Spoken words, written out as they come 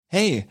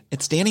Hey,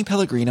 it's Danny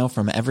Pellegrino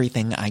from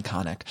Everything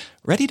Iconic.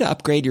 Ready to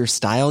upgrade your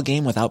style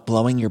game without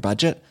blowing your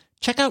budget?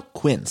 Check out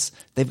Quince.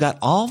 They've got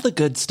all the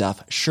good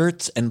stuff,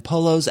 shirts and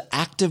polos,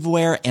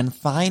 activewear, and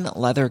fine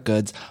leather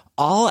goods,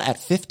 all at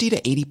 50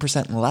 to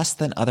 80% less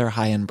than other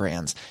high-end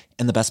brands.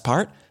 And the best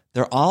part?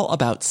 They're all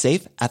about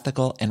safe,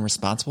 ethical, and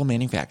responsible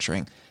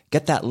manufacturing.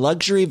 Get that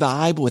luxury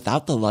vibe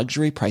without the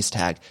luxury price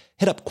tag.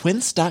 Hit up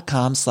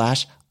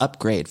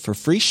quince.com/upgrade for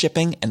free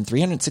shipping and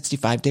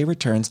 365-day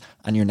returns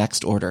on your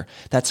next order.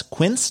 That's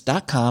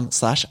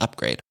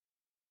quince.com/upgrade.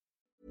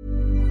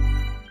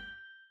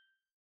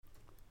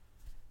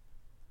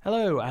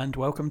 Hello and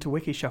welcome to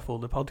Wiki Shuffle,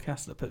 the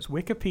podcast that puts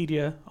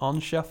Wikipedia on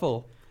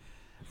shuffle.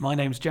 My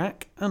name's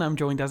Jack, and I'm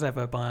joined as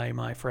ever by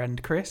my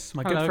friend Chris,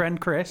 good friend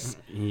Chris,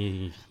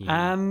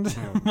 and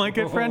my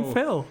good friend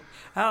Phil.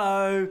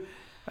 Hello.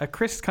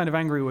 Chris is kind of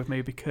angry with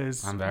me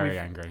because I'm very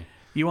angry.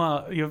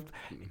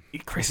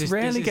 Chris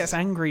rarely gets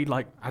angry.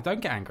 Like, I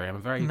don't get angry. I'm a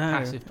very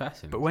passive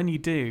person. But when you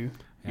do,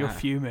 you're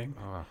fuming.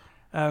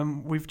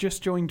 Oh. We've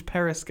just joined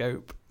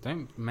Periscope.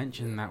 Don't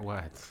mention that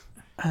word.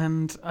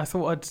 And I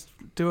thought I'd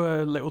do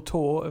a little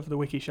tour of the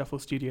Wiki Shuffle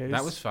studios.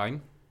 That was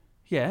fine.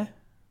 Yeah.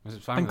 Was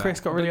it fine? And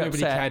Chris got really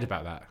upset. Nobody cared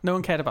about that. No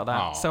one cared about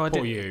that. Oh, so I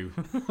poor did. you.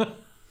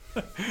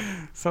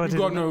 So I You've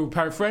got no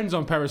friends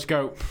on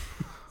Periscope.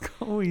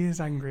 Oh, he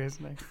is angry,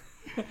 isn't he?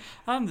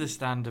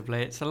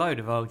 Understandably, it's a load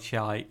of old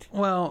shite.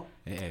 Well,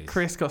 It is.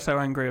 Chris got so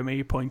angry at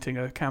me pointing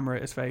a camera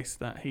at his face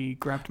that he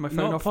grabbed my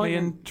phone off me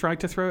and tried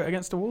to throw it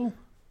against a wall.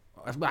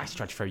 I actually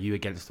tried to throw you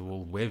against the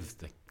wall with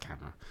the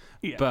camera.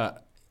 Yeah.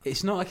 But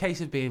it's not a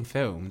case of being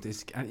filmed.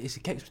 It's a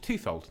case of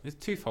twofold. There's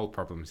twofold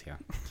problems here.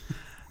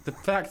 The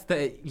fact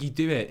that you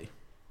do it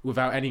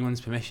without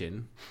anyone's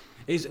permission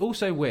is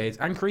also weird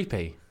and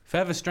creepy.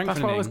 Further strengthening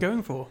That's what I was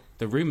going for.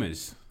 The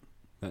rumours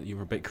that you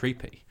were a bit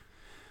creepy.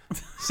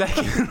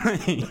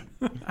 Secondly,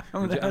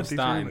 I'm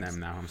starting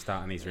them now. I'm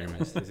starting these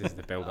rumours. This is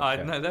the build-up. I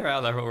know they're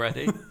out there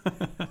already.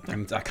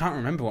 And I can't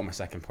remember what my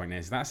second point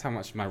is. That's how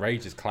much my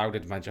rage has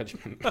clouded my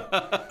judgment.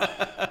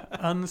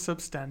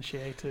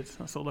 Unsubstantiated.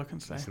 That's all I can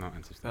say. It's not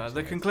unsubstantiated.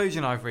 The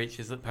conclusion I've reached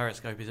is that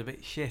Periscope is a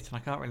bit shit, and I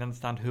can't really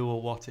understand who or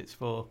what it's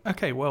for.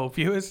 Okay, well,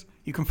 viewers,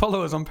 you can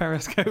follow us on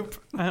Periscope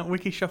at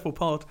Wiki Shuffle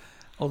Pod.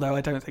 Although I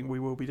don't think we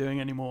will be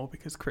doing any more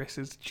because Chris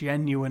is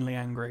genuinely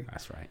angry.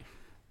 That's right.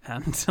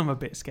 And I'm a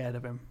bit scared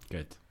of him.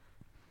 Good.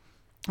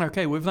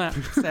 Okay, with that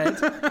said,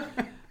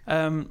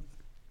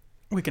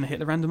 we're going to hit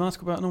the random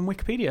article button on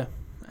Wikipedia.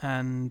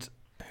 And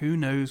who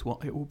knows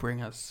what it will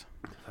bring us.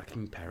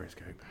 Fucking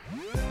Periscope.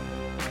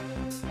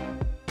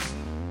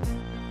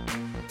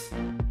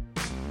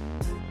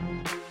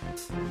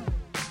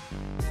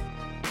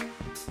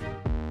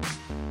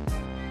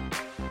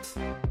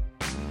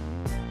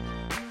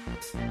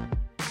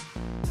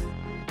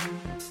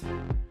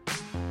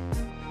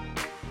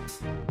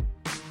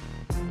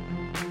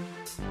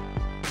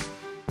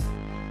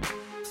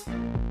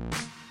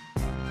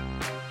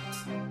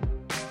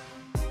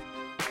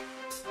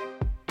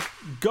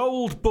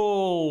 Gold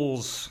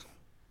balls.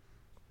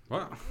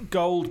 What?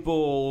 Gold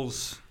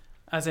balls.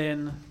 As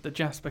in the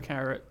Jasper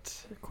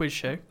Carrot quiz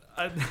show.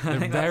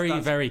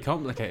 They're very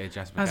complicated,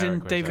 Jasper. As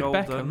in David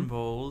Golden Beckham.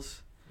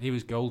 balls. He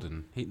was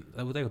golden.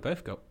 They were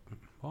both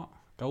what?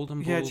 Golden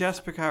balls? Yeah,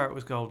 Jasper Carrot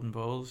was golden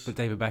balls. But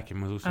David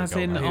Beckham was also As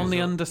golden. in on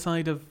the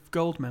underside of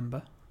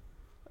Goldmember.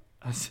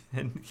 As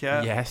in,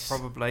 yeah, Yes.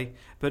 probably.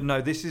 But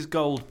no, this is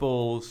gold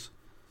balls.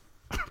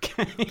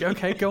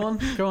 Okay, go on.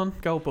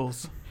 Gold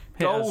balls.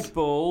 Hit us. Gold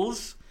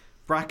balls,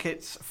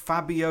 brackets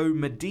Fabio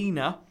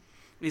Medina,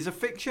 is a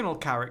fictional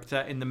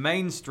character in the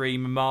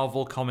mainstream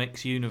Marvel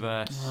Comics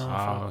universe.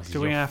 Oh, this is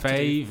Do we your have to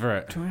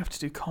favourite. Do we have to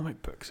do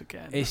comic books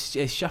again? It's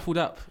shuffled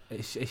up.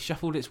 It's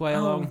shuffled its way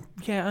along.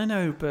 Yeah, I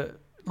know, but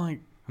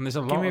like, And there's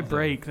a lot give me a of them.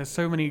 break. There's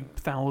so many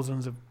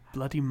thousands of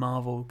bloody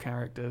Marvel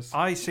characters.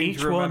 I seem Each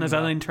to one as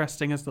remember-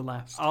 uninteresting as the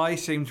last. I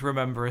seem to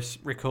remember us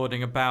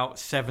recording about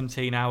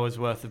 17 hours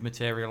worth of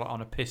material on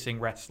a pissing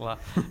wrestler.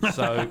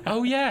 So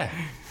Oh, yeah.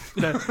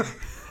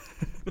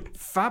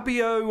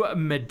 Fabio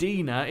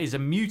Medina is a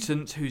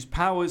mutant whose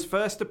powers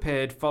first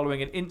appeared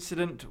following an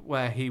incident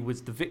where he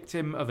was the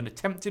victim of an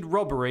attempted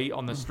robbery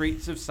on the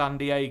streets of San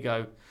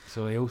Diego.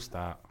 So they all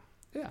start.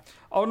 Yeah.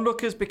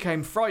 Onlookers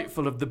became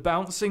frightful of the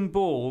bouncing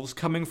balls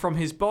coming from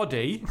his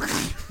body,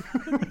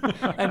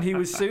 and he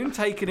was soon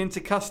taken into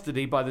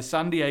custody by the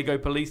San Diego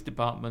Police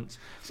Department.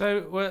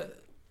 So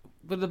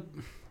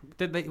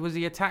was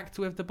he attacked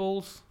with the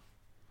balls?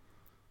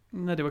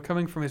 No, they were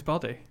coming from his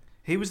body.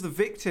 He was the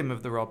victim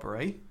of the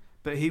robbery,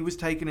 but he was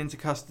taken into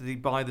custody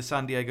by the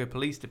San Diego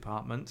Police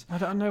Department. I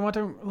don't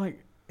know.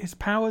 His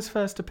powers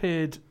first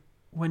appeared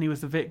when he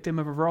was the victim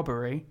of a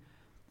robbery.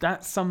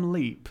 That's some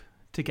leap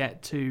to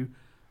get to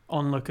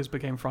onlookers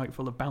became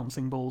frightful of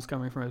bouncing balls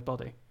coming from his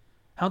body.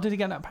 How did he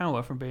get that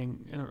power from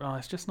being...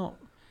 it's just not...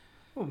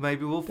 Well,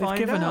 maybe we'll They've find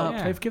given out. up.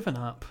 Yeah. They've given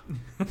up.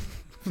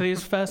 So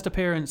his first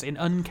appearance in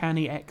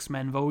Uncanny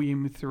X-Men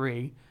Volume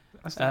 3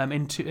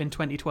 in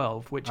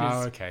 2012, which is...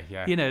 Oh, okay,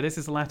 yeah. You know, this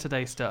is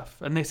latter-day stuff.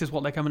 And this is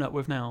what they're coming up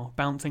with now.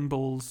 Bouncing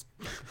balls.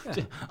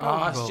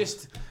 It's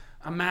just...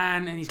 A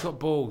man, and he's got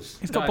balls.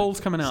 He's got balls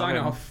coming out. Sign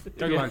of him. off.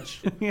 Go Yeah.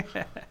 lunch. Yeah.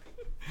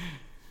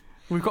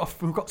 We've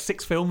got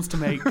 6 films to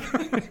make.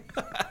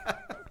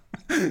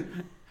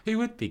 Who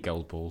would be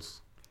Gold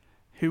Balls?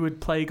 Who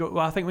would play? Well,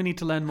 I think we need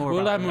to learn more.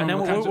 We'll about learn him.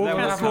 more. And then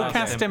we'll cast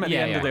cast him at the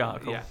Yeah, end of yeah. the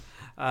article.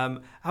 Yeah.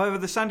 However,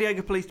 the San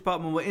Diego Police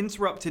Department were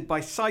interrupted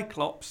by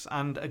Cyclops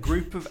and a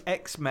group of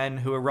X-Men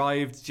who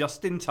arrived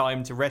just in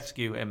time to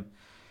rescue him.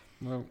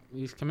 Well,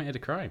 he's committed a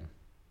crime.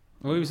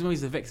 Well, he's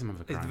the victim of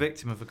a crime. He's the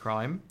victim of a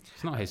crime.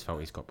 It's not his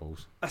fault he's got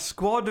balls. A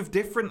squad of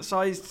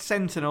different-sized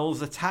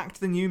Sentinels attacked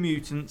the New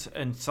Mutant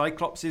and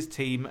Cyclops'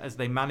 team as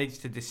they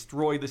managed to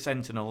destroy the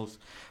Sentinels.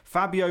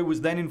 Fabio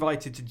was then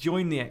invited to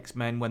join the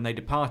X-Men when they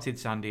departed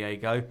San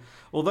Diego.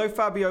 Although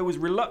Fabio was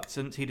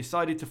reluctant, he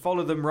decided to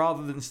follow them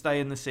rather than stay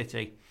in the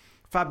city.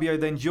 Fabio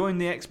then joined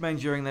the X-Men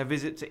during their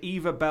visit to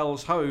Eva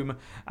Bell's home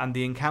and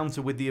the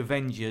encounter with the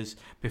Avengers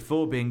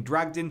before being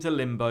dragged into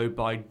limbo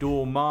by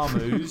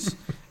Dormammu's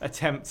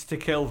attempt to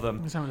kill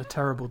them. He's having a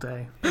terrible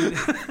day.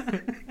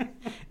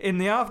 In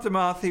the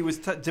aftermath, he was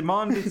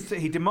demanded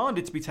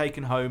to be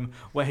taken home,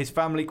 where his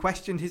family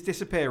questioned his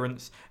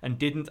disappearance and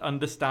didn't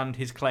understand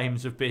his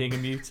claims of being a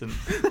mutant.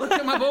 Look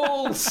at my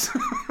balls!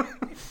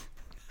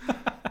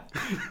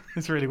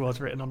 This really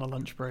was written on a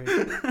lunch break.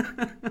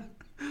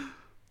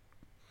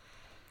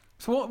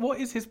 So what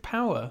is his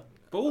power?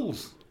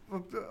 Balls.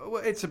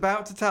 Well, it's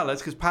about to tell us,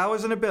 because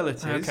powers and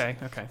abilities. Okay.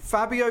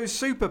 Fabio's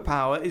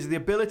superpower is the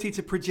ability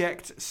to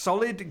project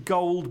solid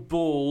gold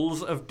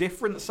balls of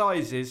different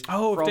sizes.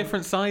 Oh, from, of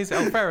different size.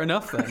 Oh, fair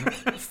enough then.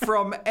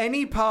 from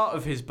any part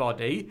of his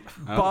body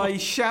by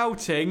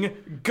shouting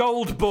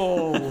 "gold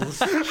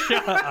balls."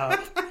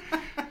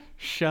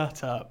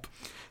 Shut up.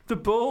 The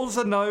balls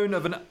are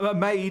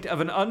made of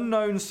an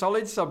unknown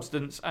solid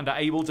substance and are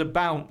able to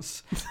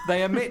bounce.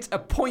 They emit a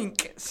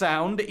poink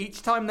sound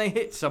each time they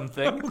hit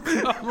something.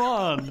 Come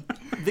on.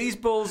 These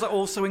balls are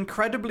also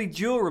incredibly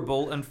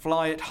durable and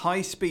fly at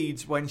high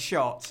speeds when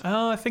shot.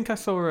 Oh, I think I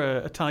saw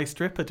a Thai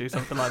stripper do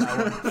something like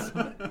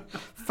that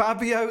once.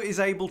 Fabio is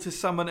able to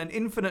summon an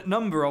infinite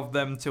number of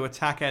them to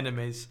attack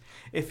enemies.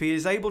 If he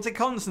is able to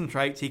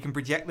concentrate, he can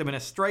project them in a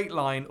straight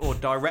line or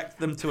direct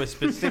them to a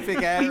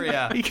specific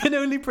area. He can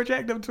only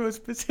project them to a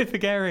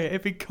specific area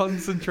if he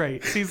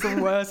concentrates. He's the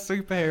worst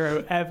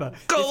superhero ever.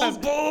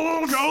 Gold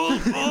balls!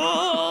 Gold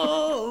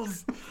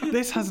balls!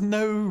 This has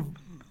no...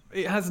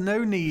 It has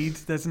no need.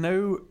 There's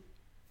no...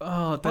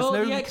 Oh, there's Well,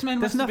 no... the X-Men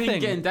there's must have been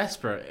nothing. getting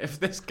desperate if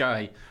this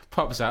guy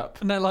pops up.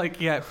 And they're like,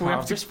 yeah, we Oh,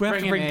 have to just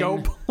bring bring him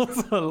gold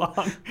balls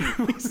along.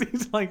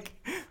 He's like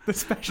the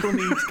special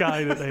needs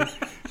guy that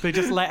they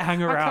just let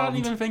hang I around.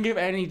 can't even think of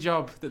any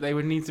job that they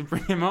would need to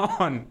bring him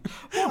on.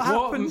 What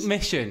happens-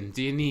 mission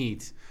do you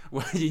need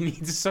where you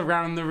need to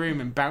surround the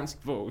room and bounce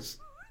balls?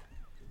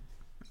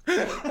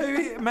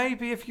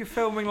 Maybe if you're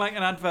filming like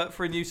an advert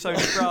for a new Sony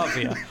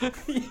Bravia.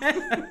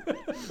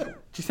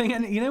 Do you think?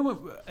 And you know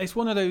what? It's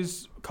one of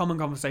those common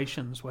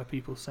conversations where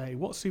people say,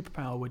 "What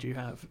superpower would you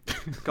have?"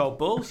 Gold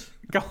balls?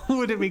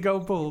 Would it be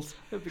gold balls?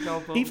 It'd be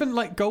gold balls. Even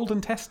like golden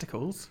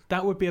testicles,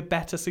 that would be a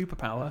better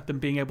superpower than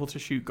being able to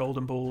shoot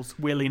golden balls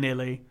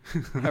willy-nilly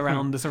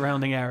around the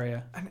surrounding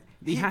area.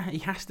 He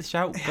has to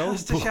shout gold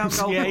has to shout balls.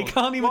 gold Yeah, he balls.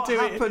 can't even What do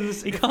it.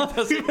 happens He if can't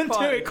does it even do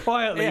quiet? it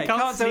quietly. Yeah, He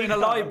can't do it in a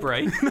sneak up.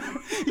 library.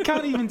 He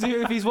can't even do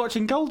it if he's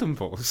watching Golden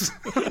Balls.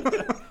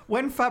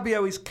 When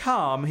Fabio is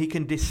calm, he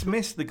can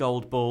dismiss the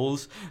gold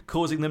balls,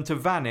 causing them to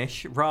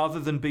vanish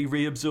rather than be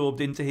reabsorbed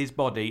into his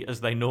body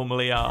as they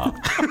normally are.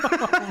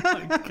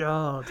 Oh my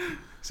god.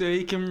 So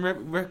he can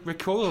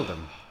recoil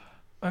them.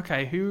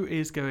 Okay, who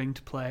is going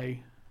to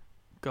play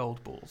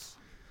gold balls?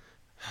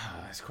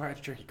 That's quite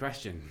a tricky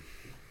question.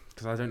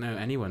 Because I don't know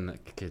anyone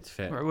that could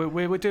fit. Right,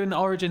 we're doing the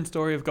origin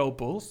story of gold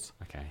balls.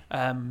 Okay.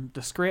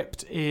 The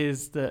script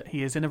is that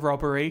he is in a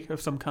robbery of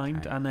some kind,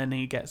 Okay. and then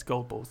he gets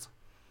gold balls.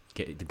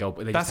 Get the gold.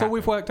 That's all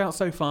we've worked out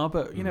so far,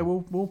 but you know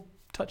Mm. we'll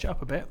touch it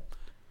up a bit.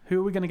 Who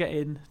are we going to get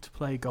in to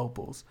play gold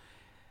balls?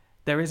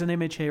 There is an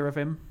image here of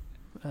him,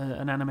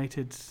 an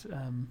animated,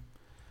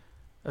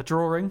 a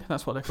drawing.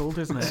 That's what they're called,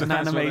 isn't it? An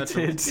That's what they're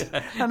animated,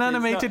 called, an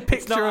animated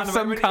It's not picture of some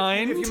animated.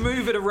 kind. If you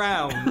move it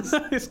around,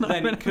 It's not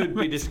then even it could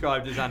be animated.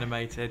 described as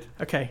animated.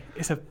 Okay,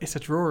 it's a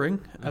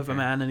drawing of a Okay.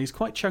 man, and he's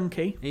quite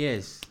chunky. He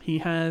is. He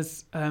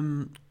has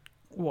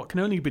what can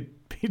only be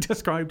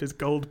described as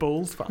gold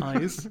balls for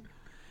eyes,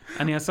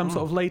 and he has some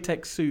sort of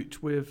latex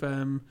suit with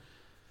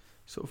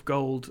sort of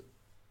gold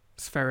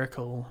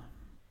spherical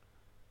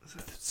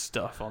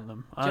stuff on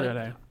them. I don't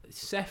know.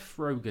 Seth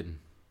Rogen.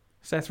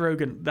 Seth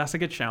Rogen, that's a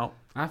good shout.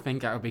 I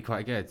think that would be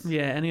quite good.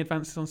 Yeah, any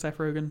advances on Seth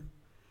Rogen?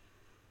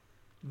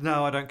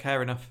 No, I don't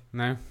care enough.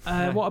 No?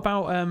 No. What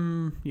about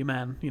your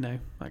man? You know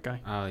that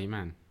guy. Oh, you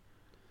man.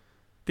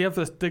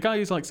 The guy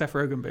who's like Seth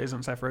Rogen but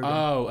isn't Seth Rogen.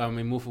 Oh,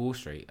 in Wolf of Wall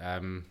Street.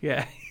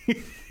 Yeah.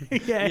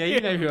 Yeah,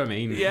 you know who I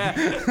mean. Yeah.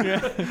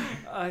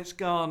 It's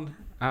gone.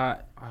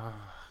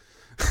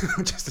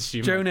 Just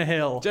assume. Jonah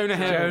Hill. Jonah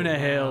Hill. Jonah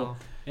Hill.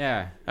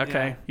 Yeah.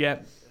 Okay. Yeah.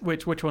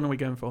 Which one are we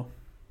going for?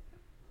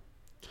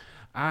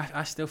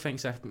 I still think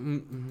Seth.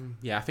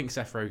 I think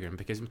Seth Rogen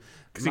because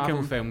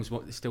Marvel films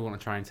still want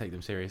to try and take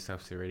them really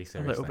seriously.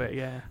 A little bit,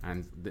 yeah.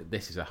 And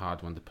this is a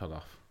hard one to pull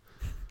off.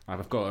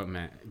 I've got to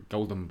admit,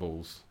 Golden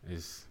Balls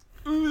is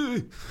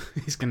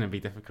it's going to be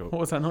difficult. What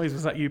was that noise?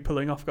 Was that you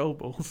pulling off gold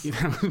balls?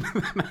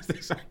 That's the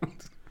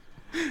sound.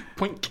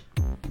 Poink.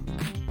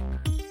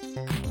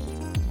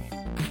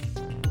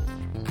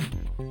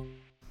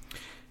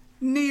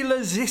 Neela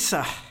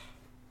Zisser.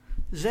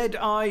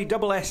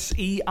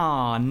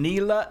 Zisser.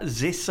 Neela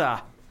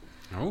Zisser.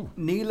 Oh.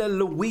 Neela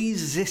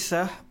Louise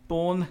Zisser,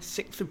 born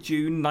 6th of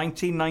June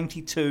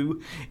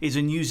 1992, is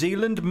a New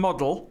Zealand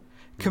model,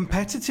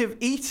 competitive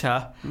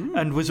eater,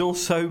 and was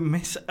also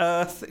Miss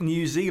Earth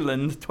New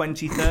Zealand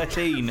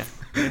 2013.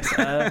 Miss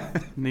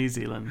Earth New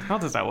Zealand. How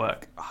does that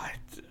work?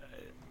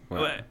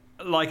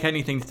 Like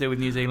anything to do with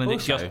New Zealand,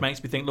 Also, it just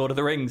makes me think Lord of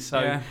the Rings. So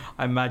yeah.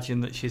 I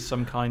imagine that she's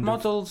some kind of...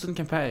 Models and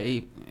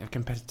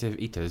competitive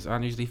eaters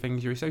aren't usually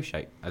things you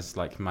associate as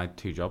like my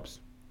two jobs.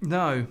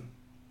 No.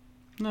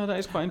 No, that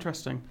is quite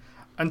interesting.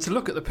 And to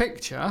look at the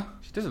picture...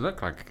 She doesn't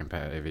look like a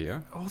competitive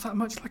eater. Oh, that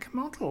much like a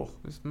model.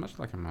 It's much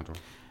like a model.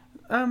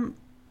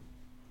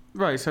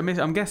 Right, so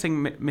I'm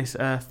guessing Miss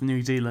Earth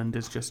New Zealand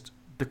is just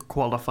the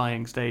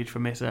qualifying stage for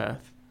Miss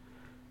Earth.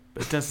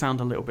 But it does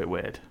sound a little bit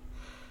weird.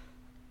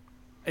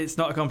 It's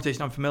not a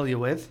competition I'm familiar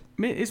with.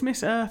 Is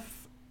Miss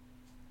Earth...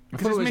 I thought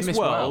Because it was it's Miss Miss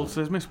World, World. so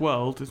there's Miss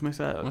World, there's Miss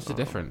Earth. What's the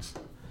difference?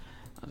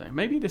 I don't know.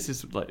 Maybe this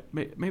is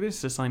maybe this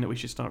is a sign that we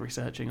should start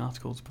researching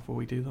articles before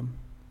we do them.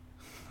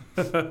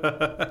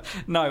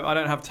 No, I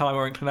don't have time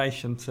or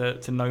inclination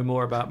to know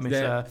more about Miss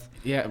Earth.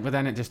 Yeah, but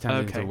then it just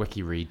turns Okay. into a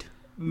wiki read.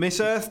 Miss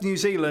Earth New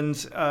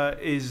Zealand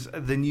is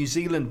the New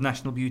Zealand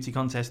National Beauty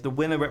Contest. The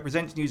winner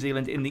represents New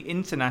Zealand in the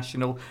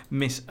International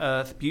Miss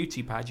Earth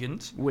Beauty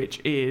Pageant.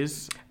 Which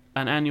is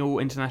an annual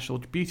international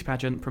beauty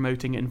pageant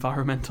promoting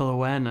environmental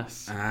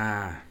awareness.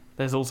 Ah.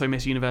 There's also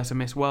Miss Universe and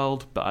Miss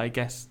World, but I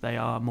guess they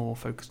are more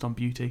focused on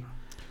beauty.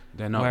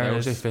 They're not.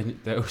 Whereas-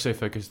 They're also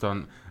focused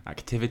on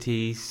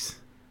activities,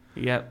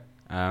 Yep.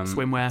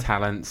 swimwear,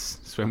 Swimwear.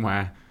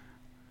 swimwear,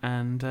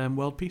 And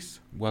world peace.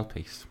 world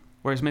peace.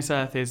 Whereas Miss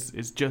Earth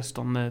is just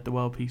on the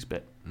world peace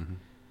bit. Mm-hmm.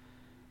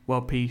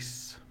 World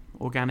peace,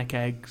 organic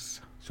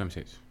eggs,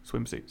 Swimsuits.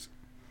 swimsuits.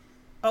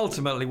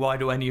 Ultimately, why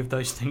do any of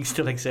those things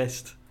still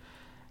exist?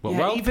 Well, Yeah,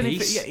 world even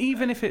peace.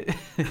 even if it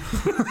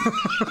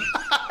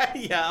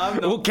Yeah, I'm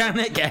not...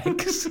 Organic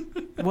eggs.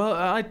 well,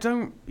 I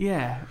don't.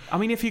 Yeah, I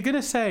mean, if you're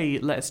gonna say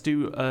let's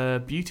do a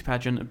beauty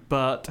pageant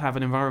but have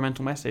an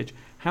environmental message,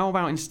 how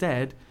about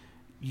instead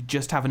you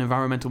just have an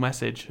environmental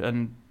message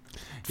and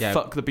Yeah,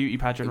 fuck the beauty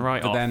pageant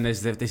right but off? then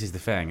this is the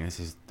thing. This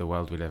is the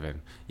world we live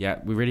in. Yeah,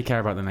 we really care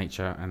about the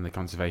nature and the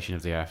conservation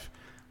of the earth.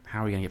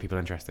 How are we going to get people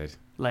interested?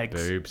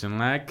 Legs. Boobs and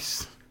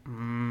legs.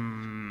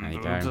 There you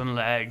Boobs go. and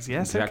legs.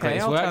 Yes, Exactly, okay.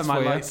 it's I'll worked turn my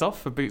for you. lights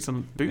off for boots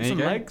and There you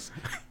go. legs.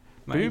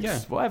 There you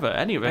Boobs, go. whatever.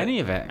 Any of it. Any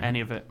of it.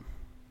 Any of it.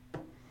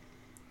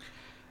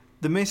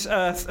 The Miss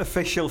Earth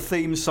official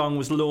theme song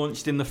was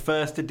launched in the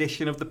first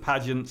edition of the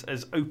pageant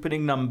as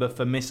opening number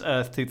for Miss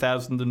Earth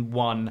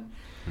 2001.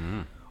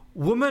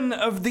 Woman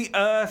of the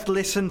earth,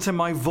 listen to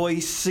my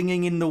voice,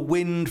 singing in the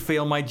wind,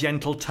 feel my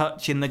gentle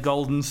touch in the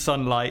golden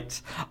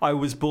sunlight. I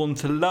was born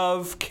to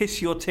love,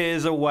 kiss your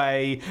tears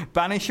away,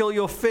 banish all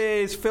your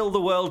fears, fill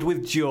the world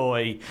with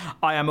joy.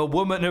 I am a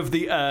woman of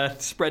the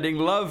earth, spreading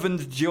love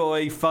and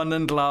joy, fun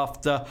and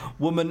laughter,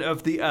 woman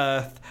of the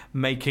earth,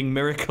 making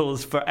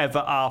miracles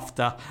forever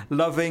after,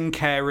 loving,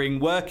 caring,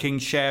 working,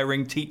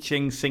 sharing,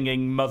 teaching,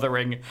 singing,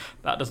 mothering.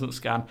 That doesn't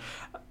scan.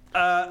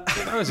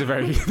 That was a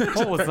very.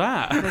 What was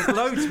that? There's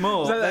loads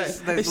more.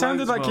 There's it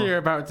sounded loads like more. you're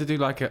about to do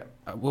like a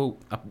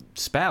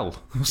spell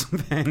or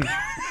something.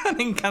 An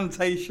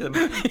incantation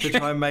to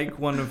try and make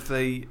one of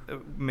the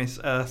Miss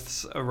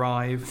Earths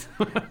arrive.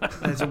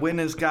 There's a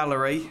winners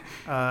gallery.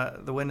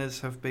 The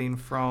winners have been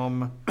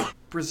from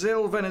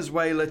Brazil,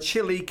 Venezuela,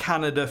 Chile,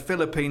 Canada,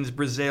 Philippines,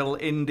 Brazil,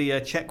 India,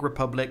 Czech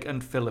Republic,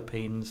 and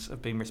Philippines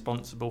have been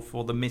responsible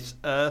for the Miss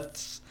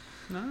Earths.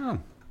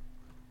 No.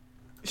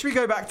 Should we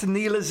go back to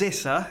Neela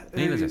Zisser?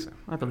 Neither who is it.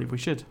 I believe we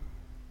should.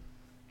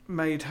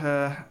 made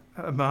her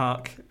a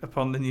mark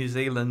upon the New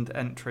Zealand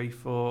entry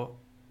for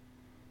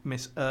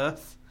Miss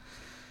Earth.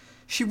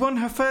 She won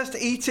her first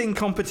eating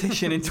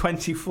competition in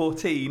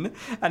 2014,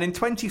 and in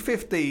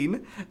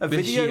 2015, a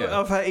This video year.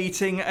 of her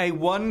eating a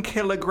 1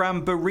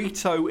 kilogram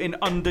burrito in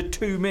under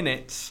 2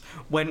 minutes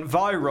went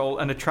viral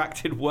and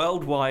attracted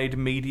worldwide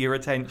media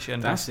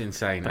attention. That's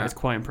insane. That is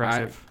quite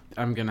impressive.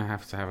 I'm going to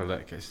have a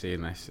look at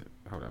seeing this.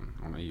 Hold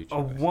on a YouTube. A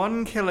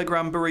 1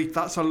 kilogram burrito,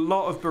 that's a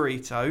lot of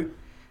burrito,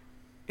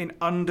 in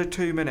under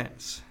 2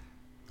 minutes.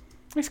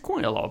 It's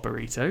quite a lot of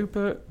burrito,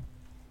 but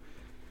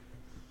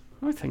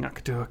I think I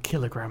could do a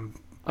kilogram.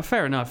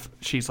 Fair enough.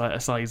 She's like a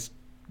size,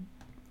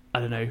 I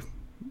don't know,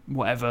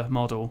 whatever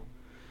model,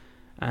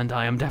 and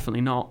I am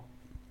definitely not.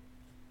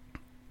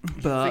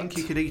 But I think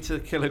you could eat a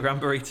kilogram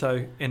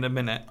burrito in a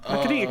minute.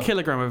 I could eat a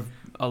kilogram of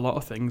a lot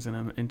of things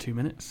in 2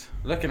 minutes.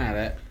 Looking at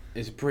it,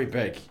 it's pretty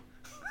big.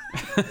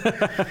 Look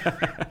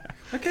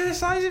at the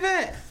size of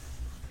it.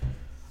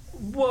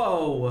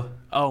 Whoa.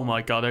 Oh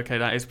my god, okay,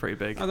 that is pretty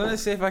big.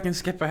 Let's see if I can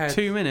skip ahead.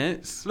 2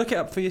 minutes. Look it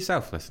up for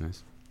yourself,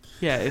 listeners.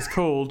 Yeah, it's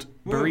called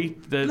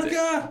Burrito. Look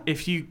at her!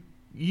 If you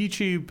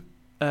YouTube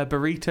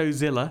Burrito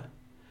Zilla,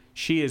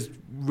 she is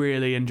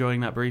really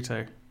enjoying that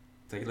burrito.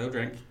 Take a little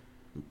drink.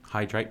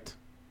 Hydrate.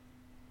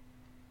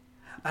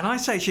 And I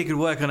say she could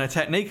work on her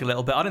technique a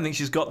little bit. I don't think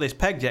she's got this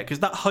pegged yet, because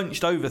that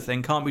hunched over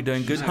thing can't be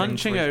doing good things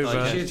hunching for its over.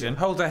 digestion.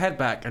 Hold her head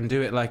back and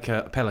do it like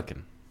a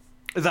pelican.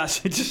 That's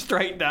just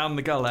straight down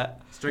the gullet.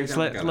 Straight So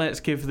let's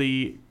give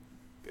the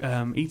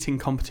eating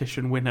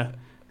competition winner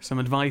some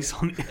advice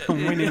on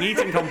winning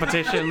eating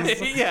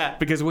competitions. Yeah.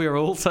 Because we are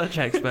all such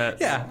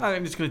experts. Yeah,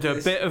 I'm just going to do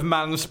a bit of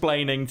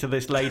mansplaining to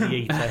this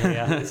lady eater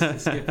here.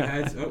 Let's skip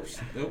ahead. Oh,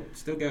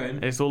 still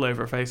going. It's all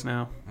over her face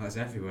now. Oh, it's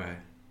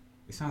everywhere.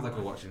 It sounds like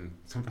we're watching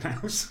something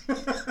else.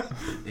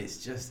 It's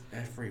just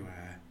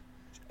everywhere.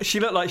 She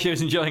looked like she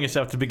was enjoying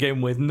herself to begin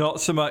with, not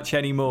so much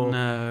anymore.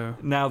 No.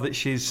 Now that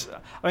she's...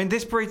 I mean,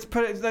 this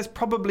burrito, there's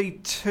probably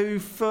 2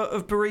 foot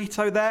of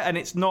burrito there, and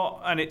it's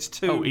not... And it's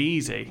 2... Oh,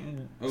 easy.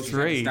 Oh, she's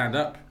 3. stand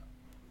up.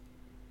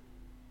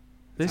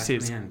 This Attack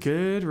is in the end.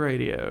 good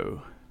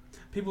radio.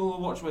 People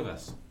will watch with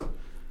us.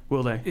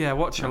 Will they? Yeah,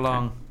 watch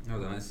along.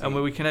 Hold on, let's see. And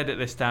we can edit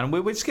this down.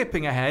 We're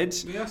skipping ahead.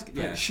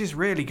 Yeah. She's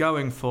really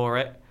going for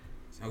it.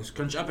 Oh,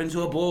 scrunch up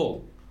into a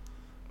ball.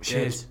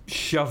 She's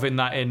shoving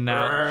that in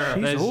now.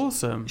 She's There's-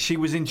 awesome. She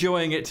was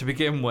enjoying it to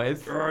begin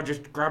with. Oh,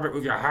 just grab it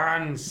with your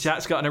hands.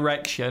 Jack's got an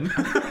erection.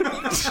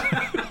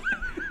 I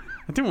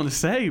didn't want to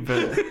say,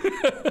 but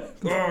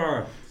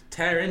Oh,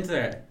 tear into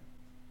it.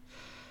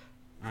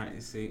 Alright,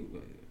 you see,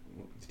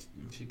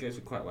 she goes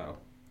quite well.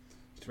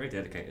 She's very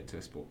dedicated to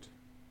a sport.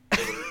 Do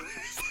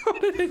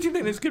you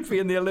think this could be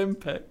in the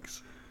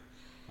Olympics?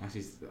 Oh,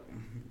 she's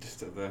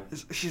just at the...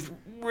 She's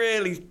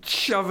really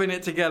shoving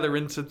it together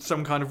into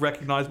some kind of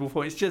recognisable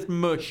form. It's just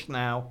mush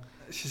now.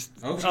 She's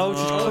she's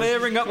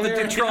clearing up the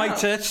clearing it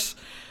detritus.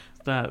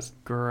 that's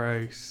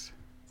gross.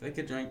 Take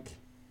a drink.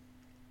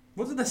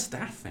 What do the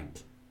staff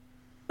think?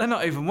 They're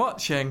not even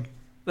watching.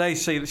 They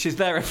see that she's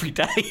there every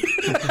day.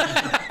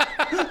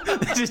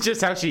 This is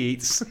just how she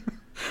eats.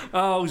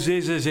 Oh,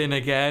 Zizza's in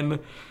again.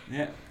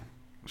 Yeah.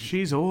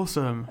 She's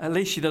awesome. At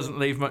least she doesn't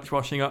leave much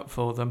washing up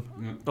for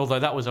them. Although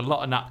that was a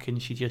lot of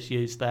napkins she just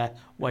used there.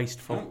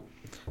 Wasteful.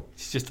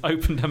 She's just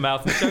opened her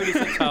mouth and showed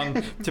us her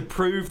tongue to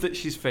prove that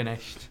she's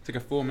finished. Took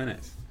her 4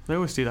 minutes. They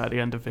always do that at the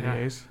end of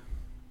videos.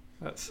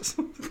 That's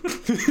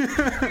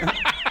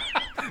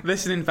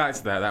Listening back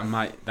to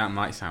that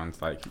might sound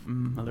like A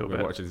little we're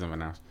bit. watching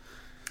something else.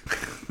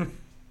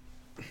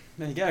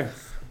 There you go.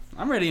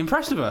 I'm really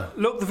impressed with her.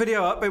 Look the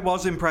video up. It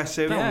was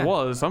impressive. That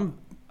was.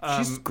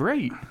 She's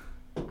great.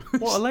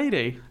 What a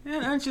lady.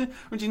 Yeah, and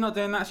when she's not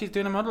doing that, she's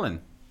doing a modelling.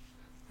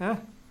 Yeah.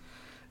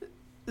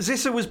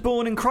 Zissa was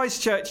born in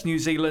Christchurch, New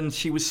Zealand.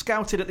 She was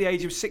scouted at the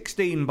age of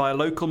 16 by a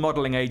local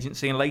modelling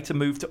agency and later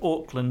moved to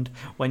Auckland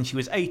when she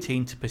was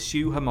 18 to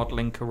pursue her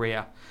modelling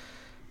career.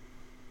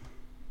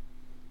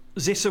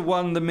 Zissa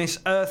won the Miss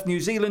Earth New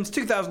Zealand's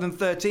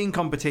 2013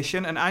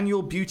 competition, an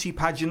annual beauty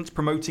pageant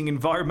promoting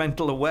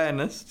environmental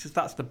awareness. Just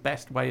that's the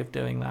best way of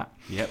doing that.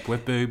 Yep,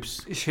 with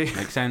boobs.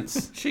 Makes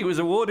sense. She was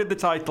awarded the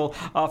title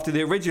after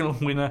the original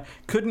winner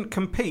couldn't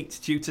compete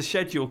due to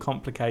schedule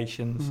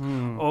complications.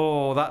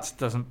 Oh, that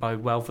doesn't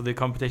bode well for the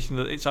competition,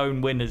 that its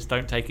own winners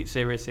don't take it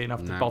seriously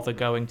enough to bother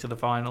going to the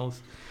finals.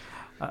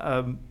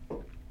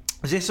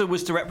 Zissa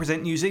was to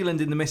represent New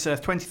Zealand in the Miss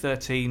Earth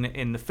 2013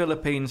 in the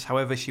Philippines.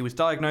 However, she was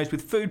diagnosed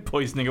with food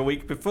poisoning a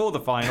week before the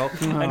final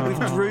and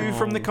withdrew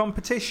from the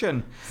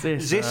competition.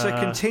 Zissa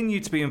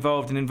continued to be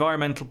involved in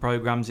environmental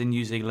programs in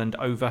New Zealand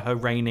over her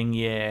reigning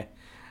year,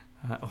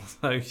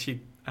 although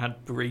she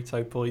had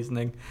burrito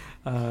poisoning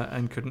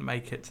and couldn't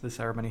make it to the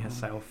ceremony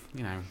herself.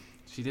 You know,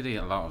 she did eat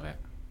a lot of it.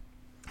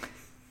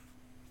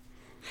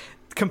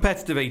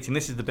 Competitive eating,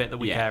 this is the bit that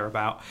we care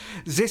about.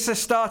 Zissa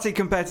started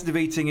competitive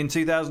eating in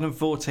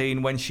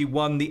 2014 when she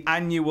won the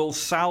annual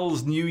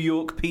Sal's New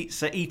York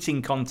Pizza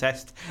Eating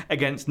Contest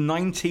against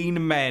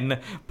 19 men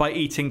by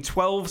eating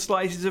 12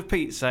 slices of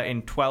pizza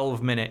in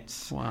 12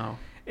 minutes. Wow.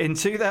 In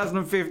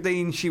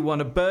 2015, she won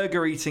a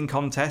burger eating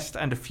contest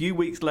and a few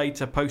weeks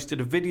later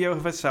posted a video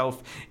of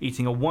herself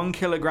eating a 1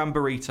 kilogram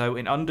burrito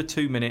in under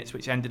 2 minutes,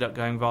 which ended up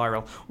going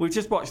viral. We've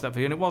just watched that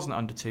video and it wasn't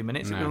under 2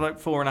 minutes. No. It was like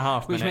 4.5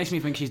 minutes. Which makes me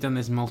think she's done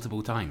this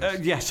multiple times.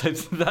 So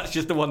that's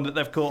just the one that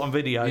they've caught on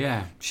video.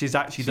 Yeah. She's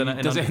actually done it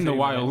in does under it in the 2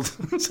 wild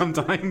minutes.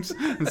 sometimes,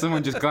 and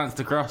someone just glanced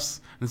across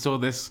and saw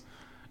this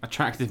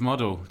attractive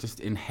model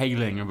just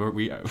inhaling a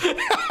burrito.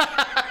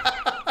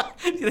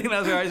 Do you think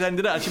that's where it's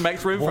ended up? She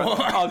makes room for it.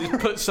 I'll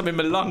just put some in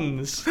my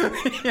lungs.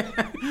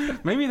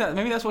 Maybe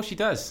that's what she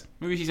does.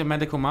 Maybe she's a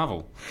medical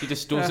marvel. She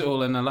just stores it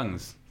all in her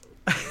lungs.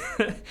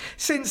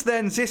 Since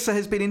then, Zissa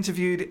has been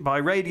interviewed by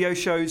radio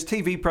shows,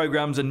 TV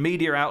programmes and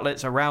media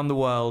outlets around the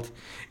world.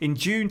 In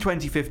June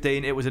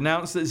 2015, it was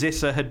announced that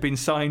Zissa had been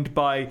signed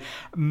by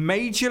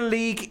Major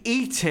League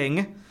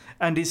Eating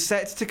and is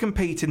set to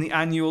compete in the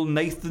annual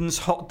Nathan's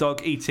Hot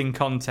Dog Eating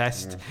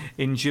Contest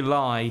in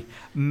July.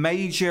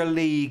 Major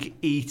League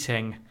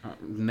Eating.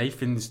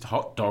 Nathan's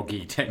hot dog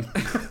eating.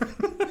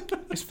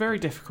 It's very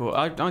difficult.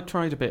 I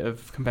tried a bit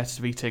of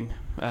competitive eating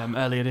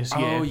earlier this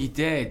year. Oh, you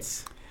did.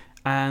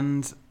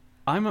 And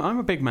I'm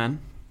a big man,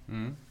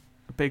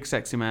 a big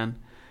sexy man,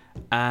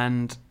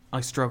 and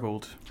I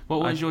struggled.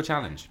 What was your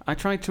challenge? I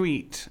tried to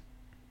eat,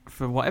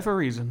 for whatever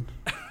reason,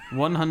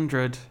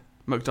 100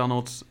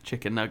 McDonald's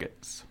chicken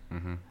nuggets.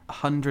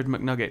 100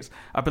 McNuggets.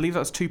 I believe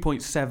that's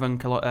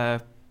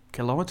 2.7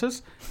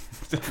 kilometers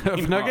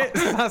of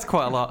nuggets. That's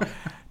quite a lot.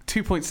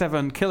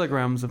 2.7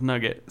 kilograms of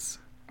nuggets.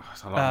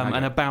 That's a lot of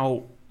and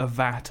about a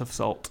vat of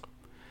salt.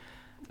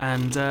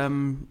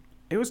 And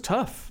it was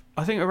tough.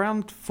 I think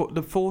around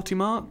the 40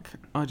 mark,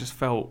 I just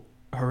felt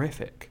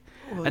horrific.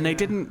 Well, and they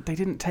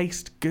didn't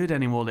taste good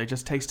anymore. They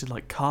just tasted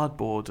like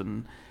cardboard,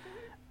 and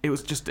it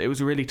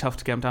was really tough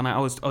to get them down. I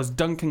was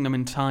dunking them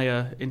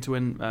entire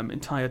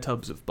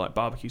tubs of like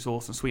barbecue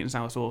sauce and sweet and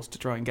sour sauce to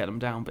try and get them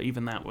down, but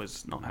even that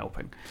was not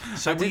helping.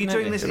 So were you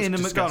doing this in a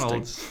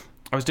McDonald's?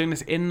 I was doing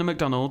this in the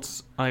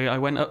McDonald's. I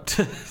went up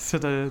to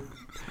the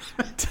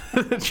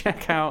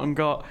checkout and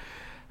got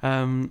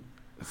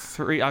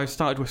three. I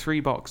started with 3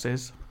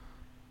 boxes,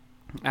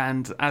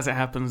 and as it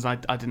happens, I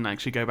didn't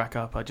actually go back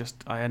up.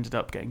 I ended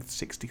up getting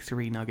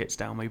 63 nuggets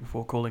down me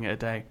before calling it a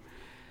day.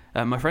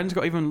 My friends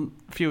got even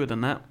fewer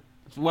than that.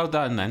 Well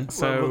done then.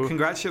 So well,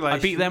 congratulations.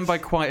 I beat them by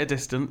quite a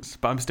distance,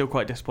 but I'm still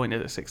quite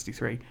disappointed at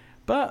 63.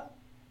 But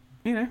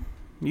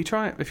you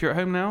try it if you're at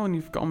home now and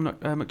you've got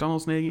a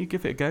McDonald's near you.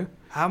 Give it a go.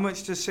 How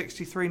much does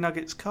 63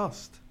 nuggets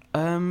cost?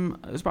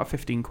 It's about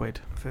 15 quid.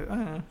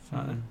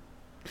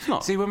 It's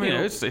not. See, when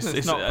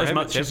it's not as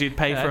much as you'd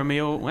pay for a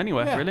meal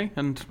anywhere, really.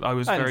 And I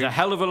was a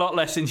hell of a lot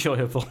less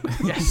enjoyable.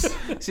 Yes.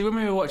 See, when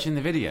we were watching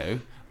the video,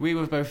 we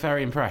were both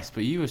very impressed,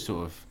 but you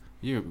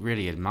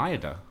really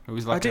admired her. It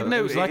was like I didn't know.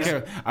 It was like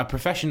a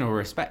professional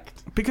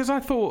respect. Because I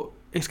thought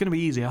it's going to be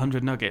easy,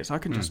 100 nuggets. I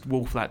can just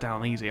wolf that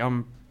down easy.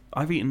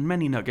 I've eaten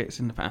many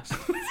nuggets in the past.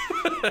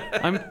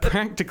 I'm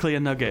practically a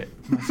nugget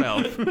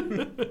myself.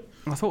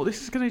 I thought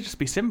this is going to just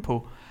be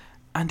simple,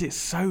 and it's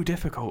so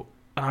difficult.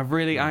 And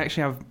I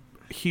actually have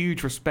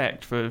huge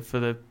respect for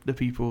the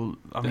people.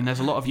 I mean, there's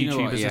a lot of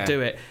YouTubers that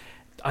do it.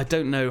 I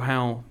don't know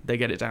how they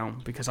get it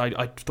down, because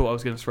I thought I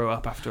was going to throw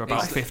up after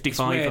about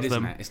 55 weird, of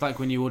them. Isn't it? It's like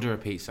when you order a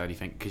pizza and you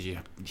think, because you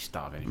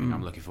starve, you think,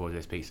 I'm looking forward to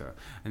this pizza,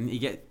 and you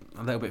get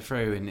a little bit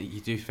through and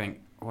you do think,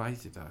 why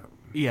is it that?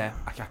 Yeah.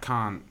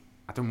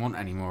 I don't want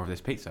any more of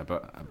this pizza,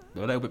 but a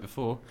little bit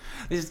before.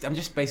 I'm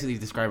just basically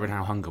describing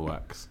how hunger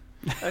works.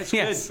 It's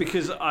Yes. good,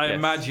 because I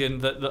imagine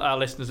that our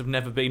listeners have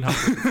never been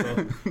hungry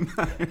before.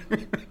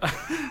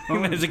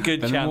 There's a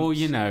good chance. The more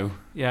you know.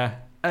 Yeah.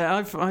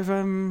 I've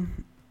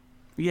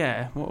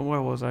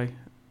where was I?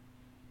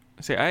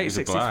 See, I ate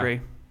 63.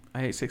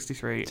 I ate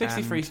 63.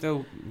 63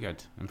 still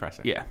good,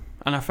 impressive. Yeah,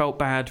 and I felt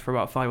bad for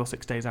about 5 or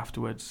 6 days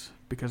afterwards,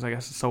 because I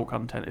guess the salt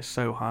content is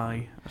so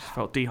high. I just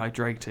felt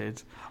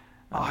dehydrated.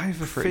 I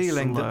have a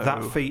feeling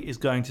that feat is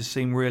going to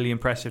seem really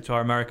impressive to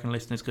our American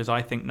listeners, because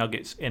I think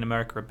nuggets in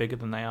America are bigger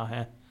than they are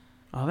here.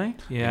 Are they?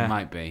 Yeah. It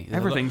might be.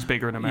 Everything's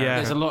bigger in America. Yeah.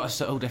 There's a lot of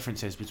subtle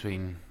differences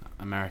between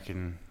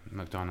American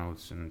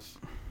McDonald's and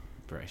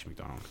British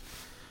McDonald's.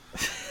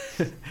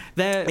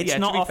 It's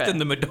not often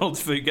the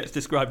McDonald's food gets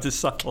described as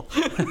subtle.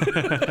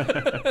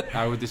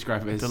 I would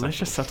describe it as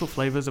delicious, subtle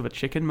flavours of a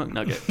chicken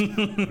McNugget.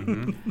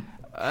 Mm-hmm.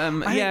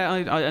 And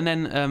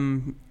then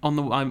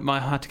I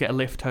had to get a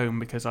lift home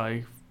because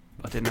I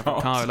didn't have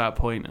a car at that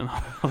point, and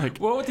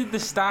what did the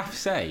staff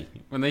say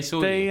when they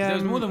saw you? There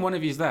was more than one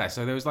of you there,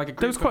 so there was like a group.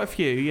 There was quite a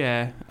few,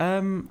 yeah.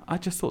 I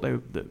just thought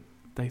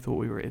they thought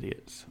we were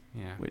idiots,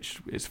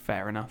 which is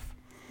fair enough.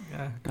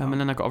 Yeah. And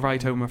then I got a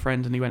ride home with a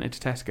friend, and he went into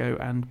Tesco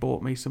and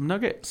bought me some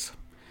nuggets,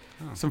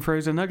 some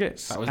frozen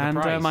nuggets, that was the and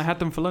prize. I had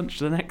them for lunch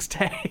the next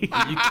day.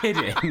 Are you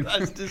kidding?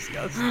 That's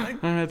disgusting.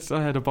 I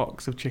had a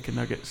box of chicken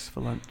nuggets for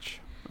lunch,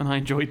 and I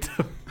enjoyed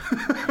them.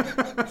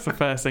 It's the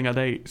first thing I'd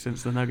ate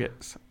since the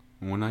nuggets.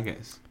 More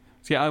nuggets.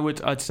 So yeah,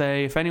 I'd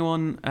say if any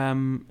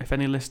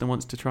listener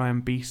wants to try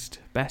and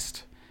best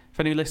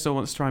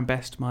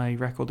my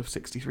record of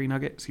 63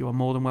 nuggets, you are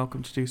more than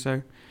welcome to do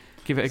so.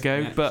 Give it a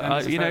go, but send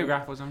us a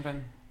photograph or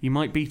something. You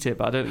might beat it,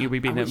 but I don't think you'll be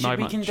beating it by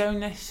much. Should we condone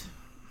this?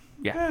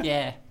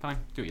 Yeah, fine.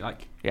 Do what you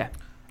like. Yeah,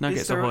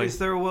 nuggets ahoy. Is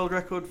there a world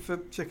record for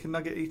chicken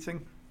nugget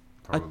eating?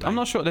 I'm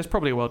not sure. There's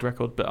probably a world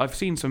record, but I've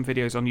seen some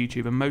videos on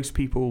YouTube, and most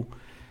people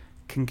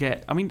can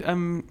get. I mean,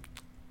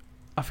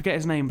 I forget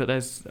his name, but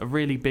there's a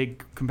really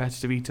big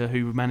competitive eater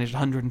who managed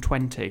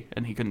 120,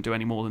 and he couldn't do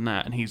any more than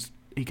that, and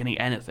he can eat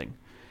anything.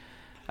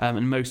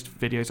 And most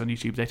videos on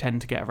YouTube, they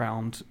tend to get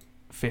around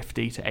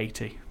 50 to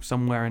 80,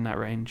 somewhere in that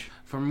range.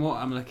 From what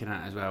I'm looking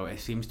at as well, it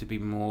seems to be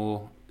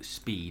more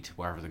speed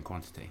rather than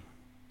quantity.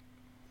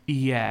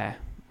 Yeah.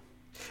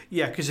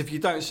 Yeah, because if you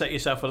don't set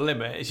yourself a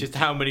limit, it's just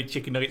how many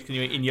chicken nuggets can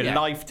you eat in your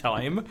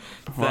lifetime.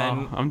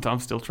 Well, I'm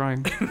still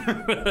trying.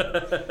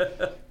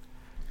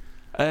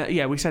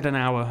 We said an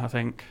hour, I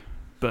think,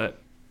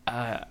 but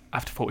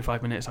After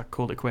 45 minutes, I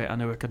called it quit. I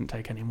knew I couldn't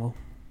take any more.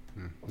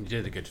 You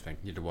did a good thing.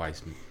 You did a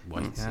wise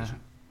decision.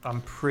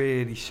 I'm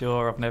pretty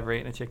sure I've never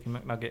eaten a chicken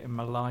McNugget in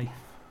my life.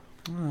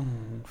 Oh,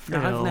 No,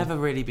 I've never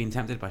really been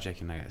tempted by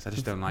chicken nuggets. I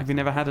just don't like Have them.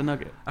 you never had a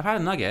nugget? I've had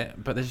a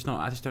nugget, but they're just not.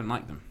 I just don't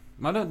like them.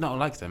 I don't not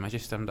like them. I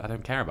just I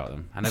don't care about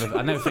them. I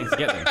never think to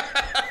get them.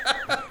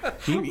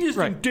 Just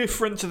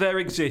indifferent to their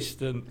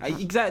existence.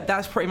 Exactly.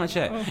 That's pretty much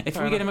it. If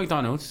fair we get a enough.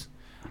 McDonald's,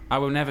 I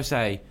will never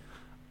say,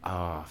 "Oh,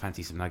 I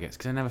fancy some nuggets,"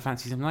 because I never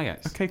fancy some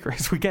nuggets. Okay,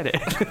 Chris, we get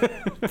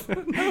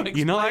it.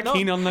 You're not that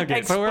keen on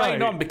nuggets. Explain all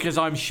right. on, because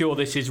I'm sure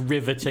this is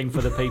riveting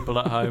for the people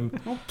at home.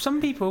 Well, some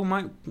people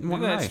might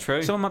want to know. That's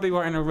true. Someone might be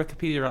writing a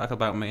Wikipedia article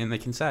about me, and they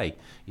can say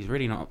he's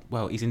really not.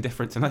 Well, he's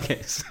indifferent to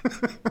nuggets.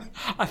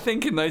 I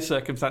think in those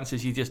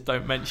circumstances, you just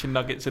don't mention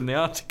nuggets in the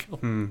article.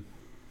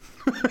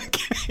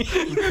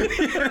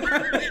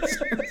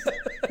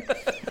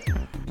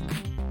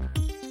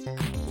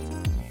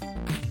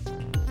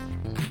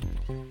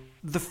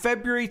 The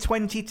February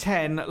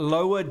 2010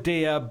 Lower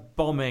Deer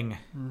bombing.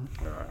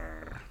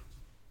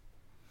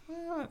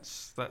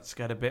 Let's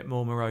get a bit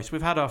more morose.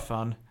 We've had our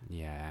fun.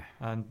 Yeah.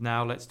 And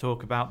now let's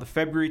talk about the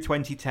February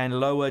 2010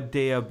 Lower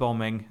Deer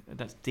bombing.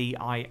 That's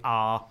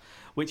DIR,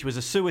 which was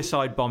a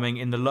suicide bombing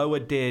in the Lower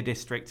Deer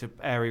district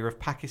area of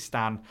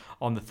Pakistan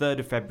on the 3rd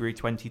of February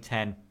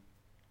 2010.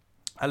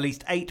 At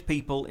least 8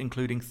 people,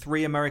 including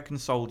 3 American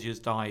soldiers,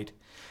 died.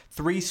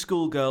 3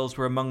 schoolgirls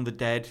were among the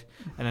dead,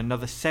 and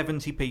another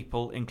 70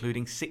 people,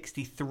 including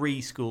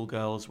 63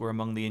 schoolgirls, were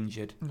among the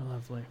injured.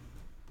 Lovely.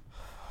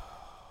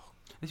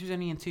 This was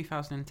only in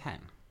 2010.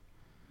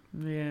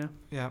 Yeah.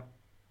 Yeah.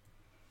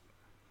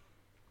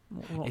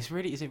 Is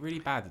it really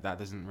bad that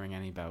doesn't ring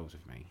any bells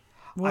with me?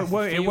 Well,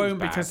 I it feel won't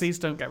bad. because these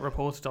don't get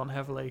reported on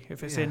heavily.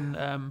 If it's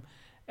in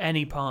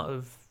any part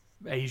of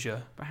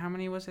Asia. But how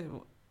many was it?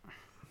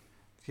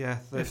 Yeah.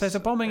 If there's a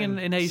bombing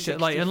in Asia,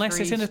 like unless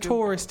it's in a 63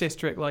 tourist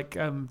district like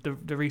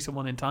the recent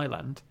one in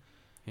Thailand,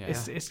 Yeah.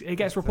 it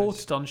gets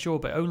reported on, sure,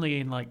 but only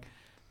in like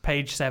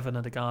page 7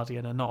 of the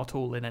Guardian and not at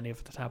all in any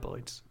of the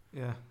tabloids.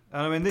 Yeah.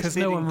 And I mean, this Because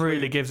did no one really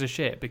include- gives a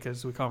shit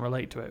because we can't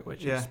relate to it,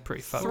 which is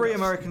pretty fucked. 3 up.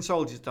 American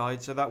soldiers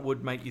died, so that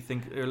would make you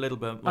think a little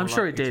bit more I'm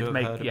sure it likely did to have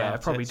make- heard yeah, about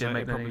it probably it, did so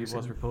make it the probably news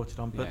was and- reported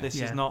on, but Yeah. this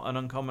is Yeah. not an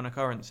uncommon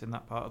occurrence in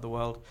that part of the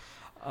world,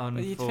 But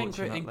you'd think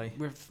unfortunately.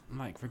 with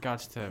like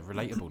regards to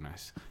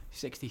relatableness,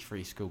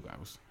 63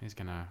 schoolgirls is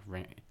gonna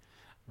ring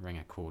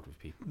a chord with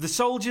people. The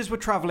soldiers were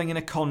travelling in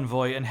a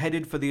convoy and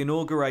headed for the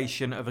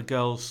inauguration of a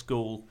girls'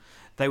 school.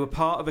 They were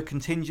part of a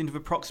contingent of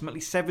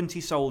approximately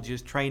 70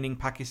 soldiers training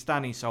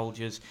Pakistani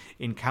soldiers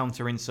in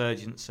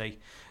counterinsurgency.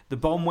 The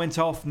bomb went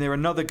off near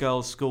another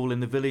girls' school in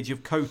the village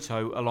of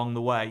Koto along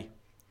the way.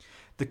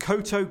 The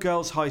Koto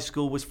Girls' High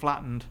School was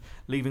flattened,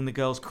 leaving the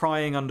girls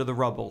crying under the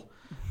rubble.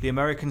 The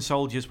American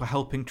soldiers were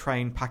helping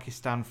train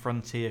Pakistan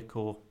Frontier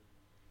Corps.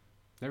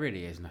 There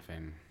really is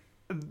nothing.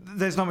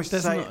 There's not much to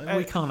There's say, not-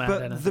 we can't add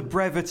but anything. the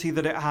brevity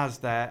that it has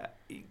there.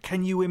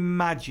 Can you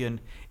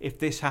imagine if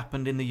this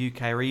happened in the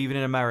UK or even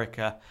in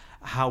America,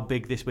 how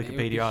big this would be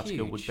Wikipedia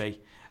article huge. would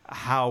be?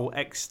 How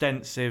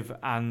extensive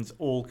and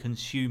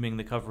all-consuming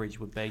the coverage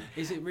would be?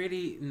 Is it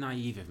really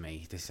naive of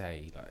me to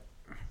say like,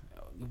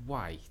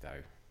 why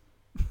though?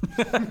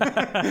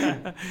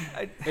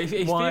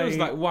 it Why- feels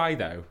like why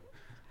though?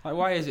 Like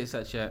why is it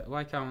such a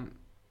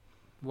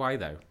why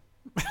though?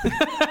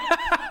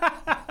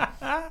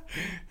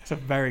 It's a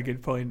very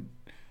good point.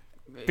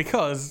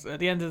 Because at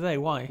the end of the day,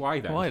 why? Why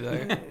though? Why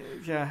though?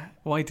 Yeah,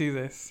 Why do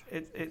this?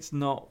 it's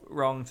not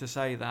wrong to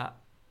say that,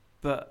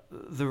 but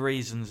the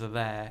reasons are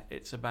there.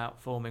 It's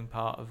about forming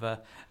part of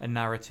a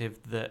narrative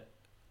that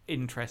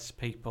interests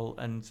people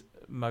and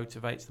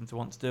motivates them to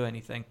want to do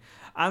anything,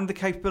 and the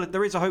capability.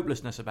 There is a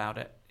hopelessness about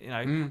it. You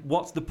know,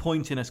 what's the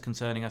point in us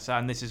concerning us?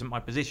 And this isn't my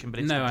position, but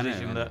it's No, the I know,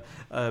 position I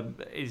know.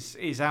 that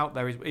is out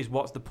there. Is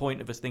what's the point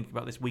of us thinking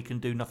about this? We can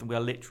do nothing. We are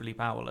literally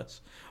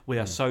powerless. We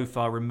are so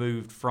far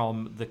removed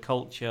from the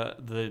culture,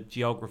 the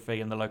geography,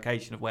 and the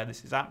location of where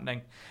this is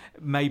happening.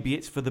 Maybe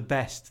it's for the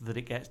best that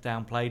it gets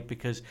downplayed,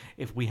 because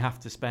if we have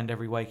to spend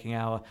every waking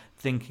hour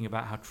thinking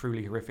about how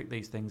truly horrific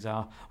these things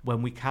are,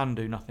 when we can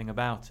do nothing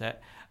about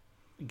it,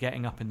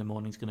 getting up in the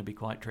morning is going to be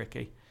quite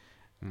tricky.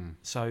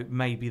 So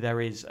maybe there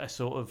is a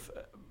sort of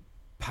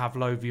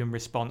Pavlovian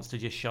response to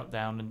just shut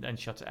down and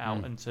shut it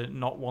out and to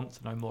not want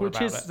to know more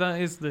about it. That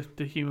is the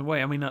human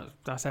way. I mean,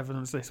 that's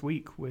evidence this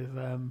week with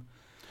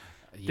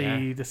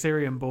Yeah. the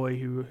Syrian boy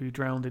who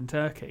drowned in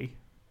Turkey,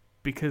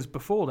 because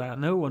before that,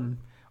 no one,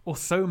 or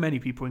so many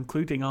people,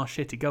 including our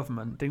shitty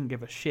government, didn't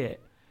give a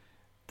shit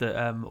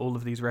that all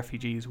of these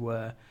refugees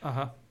were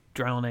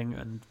drowning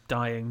and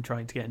dying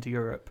trying to get into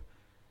Europe.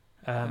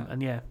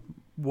 And yeah,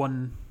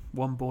 one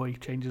boy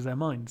changes their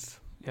minds.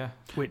 Yeah.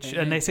 Which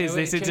And this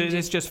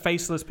is just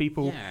faceless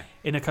people Yeah.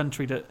 in a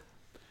country that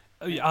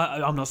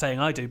I'm not saying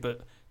I do,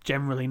 but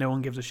generally no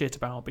one gives a shit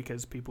about,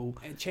 because people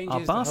It are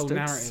changes the whole bastards.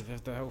 narrative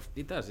of the whole.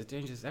 It does. It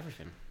changes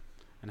everything,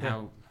 and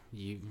how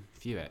you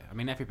view it. I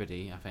mean,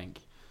 everybody, I think,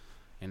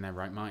 in their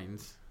right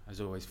minds, has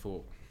always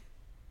thought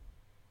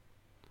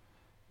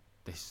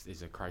this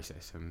is a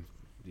crisis, and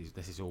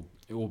this is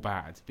all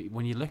bad. But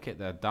when you look at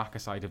the darker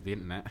side of the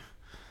internet,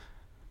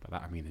 by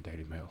that I mean the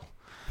Daily Mail,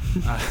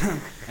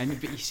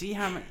 but you see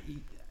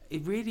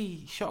it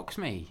really shocks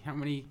me how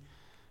many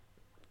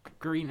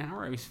Green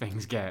Arrows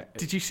things get.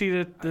 Did you see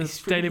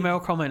the Daily Mail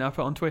comment I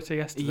put on Twitter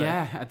yesterday?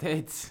 Yeah, I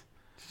did.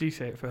 Did you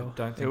see it, Phil? I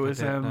don't think it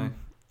was. I did, no.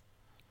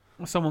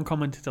 Someone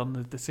commented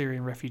on the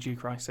Syrian refugee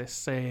crisis,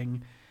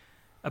 saying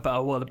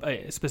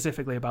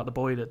specifically about the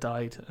boy that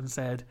died, and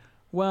said,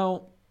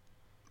 "Well,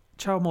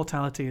 child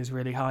mortality is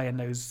really high in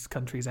those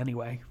countries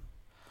anyway."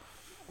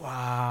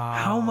 Wow.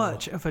 How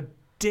much of a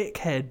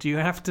dickhead do you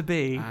have to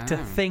be to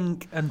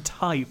think and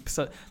type?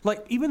 So,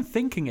 like, even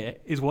thinking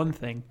it is one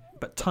thing,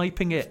 but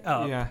typing it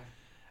up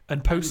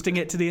and posting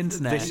it to the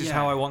internet. This is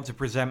how I want to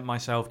present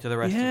myself to the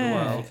rest of the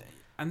world.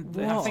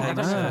 And I think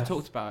I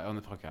talked about it on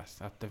the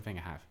podcast. I don't think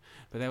I have.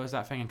 But there was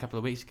that thing a couple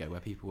of weeks ago where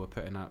people were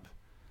putting up,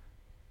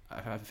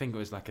 I think it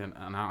was like an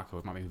article,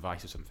 it might be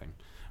Vice or something,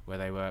 where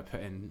they were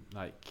putting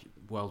like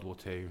World War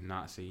II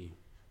Nazi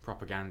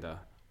propaganda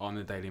on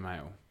the Daily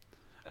Mail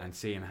and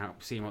seeing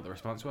what the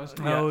response was.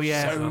 Oh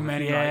yeah, so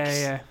many likes.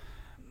 Yeah.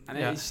 And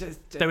it's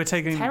just, they were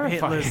taking terrifying.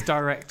 Hitler's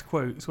direct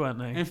quotes, weren't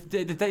they? If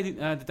the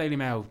Daily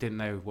Mail didn't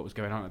know what was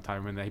going on at the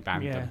time when they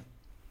banned them.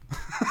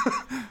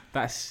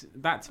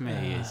 That to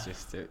me is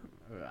just it.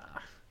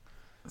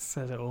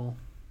 Said it all.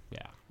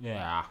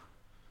 Yeah.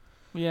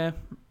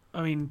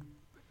 I mean,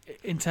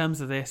 in terms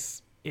of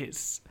this,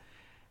 it's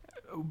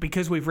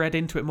because we've read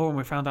into it more and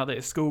we found out that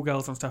it's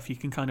schoolgirls and stuff. You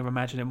can kind of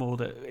imagine it more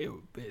that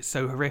it's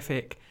so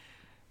horrific.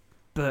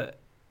 But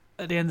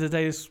at the end of the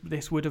day,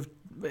 this would have.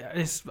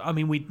 I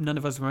mean, none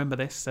of us remember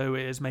this, so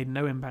it has made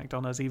no impact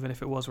on us, even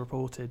if it was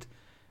reported.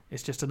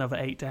 It's just another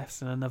 8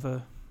 deaths and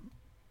another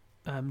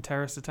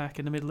terrorist attack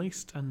in the Middle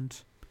East, and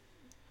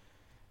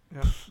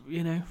there's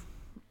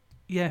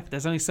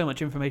only so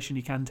much information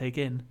you can take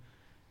in,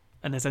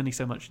 and there's only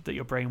so much that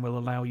your brain will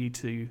allow you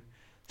to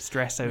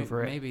stress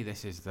over it. Maybe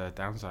this is the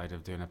downside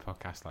of doing a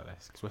podcast like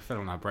this, because we're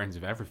filling our brains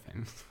with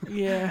everything.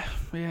 yeah,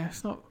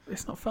 it's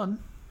not fun.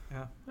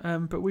 Yeah.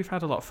 But we've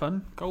had a lot of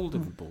fun.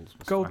 Golden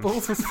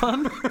Balls was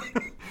fun.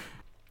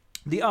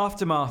 The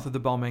aftermath of the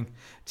bombing.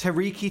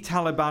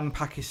 Tehreek-e-Taliban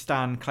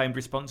Pakistan claimed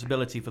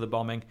responsibility for the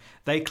bombing.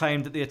 They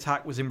claimed that the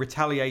attack was in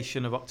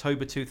retaliation of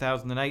October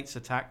 2008's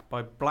attack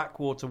by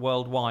Blackwater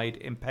Worldwide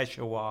in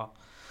Peshawar.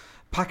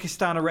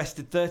 Pakistan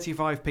arrested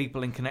 35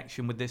 people in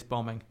connection with this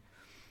bombing.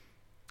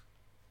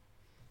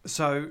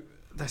 So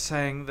they're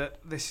saying that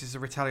this is a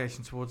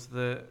retaliation towards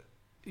the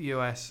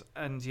US,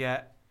 and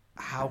yet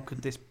how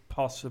could this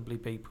possibly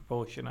be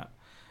proportionate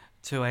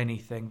to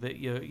anything that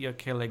you're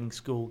killing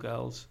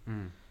schoolgirls?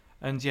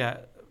 And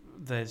yet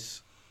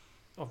there's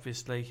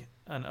obviously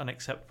an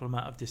unacceptable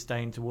amount of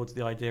disdain towards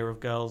the idea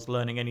of girls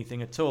learning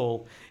anything at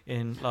all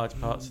in large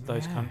parts of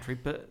those countries,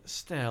 but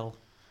still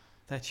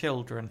they're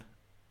children.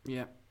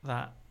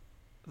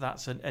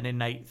 That's an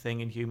innate thing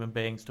in human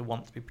beings to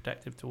want to be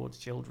protective towards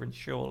children,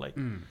 surely.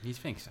 You'd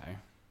think so,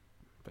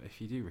 but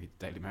if you do read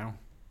the Daily Mail,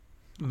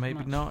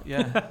 maybe not.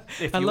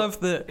 I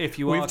love that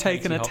we've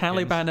taken a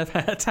Taliban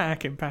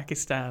attack in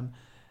Pakistan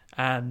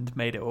and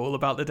made it all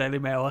about the Daily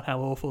Mail and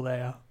how awful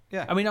they are.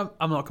 Yeah, I mean,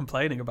 I'm not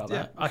complaining about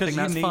that. I think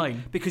that's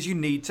fine, because you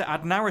need to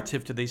add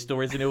narrative to these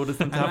stories in order for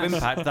them to have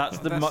impact. That's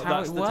the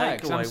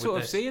takeaway. I'm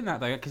sort of seeing that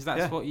though, because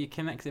that's what you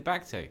connect it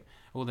back to.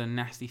 All the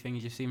nasty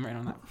things you've seen written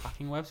on that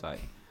fucking website.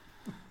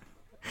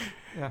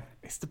 Yeah,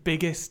 it's the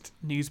biggest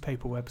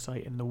newspaper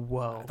website in the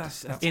world.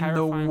 That's in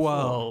the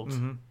world.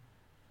 Mm-hmm.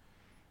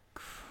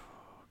 Oh,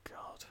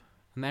 God.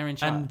 And they're in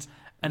charge.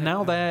 And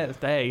now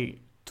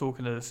they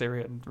talking to the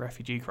Syrian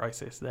refugee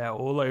crisis. They're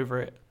all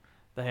over it.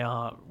 They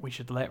are. We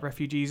should let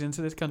refugees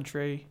into this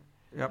country.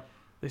 Yep.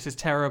 This is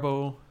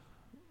terrible.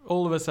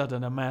 All of a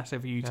sudden, a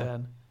massive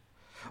U-turn.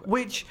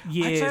 Which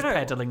years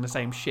peddling the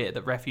same shit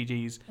that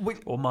refugees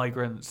or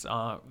migrants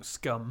are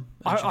scum.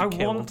 I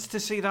want to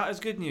see that as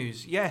good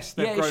news. Yes,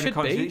 they've grown a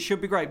country. It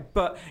should be great,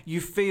 but you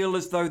feel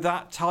as though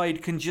that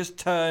tide can just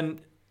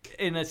turn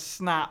in a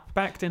snap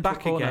backed into a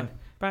corner. Again.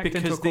 Backed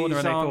into a corner,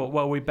 and they thought,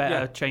 well, we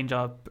better change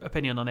our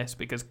opinion on this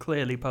because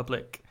clearly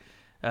public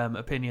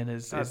opinion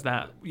is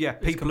that. Yeah,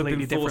 people have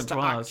been forced to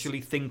ours. actually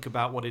think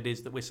about what it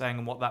is that we're saying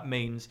and what that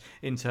means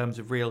in terms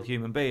of real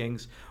human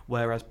beings,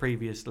 whereas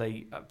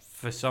previously,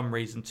 for some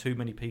reason, too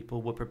many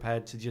people were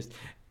prepared to just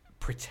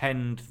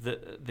pretend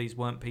that these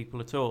weren't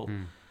people at all.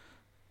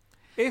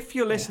 If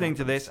you're listening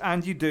to this,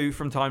 and you do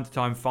from time to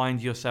time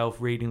find yourself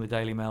reading the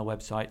Daily Mail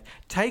website,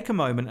 take a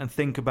moment and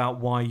think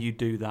about why you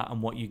do that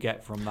and what you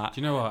get from that.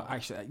 Do you know what?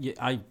 Actually,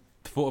 I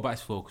thought about this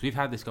before because we've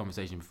had this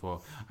conversation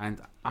before,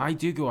 and I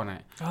do go on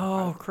it.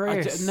 Oh,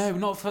 Chris!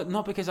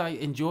 Not because I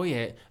enjoy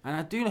it, and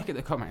I do look at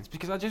the comments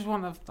because I just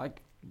want to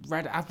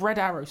I've read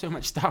Arrow so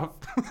much stuff.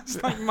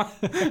 It's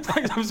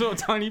like some sort of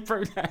tiny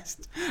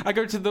protest. I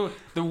go to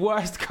the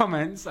worst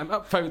comments and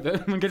upvote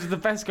them, and go to the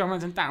best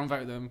comments and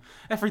downvote them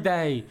every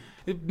day.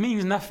 It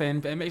means nothing,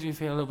 but it makes me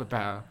feel a little bit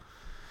better.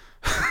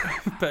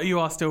 But you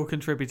are still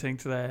contributing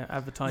to their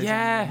advertising.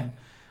 Yeah.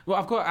 Well,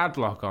 I've got ad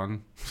block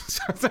on,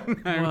 so I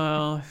don't know.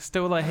 Well,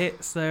 still their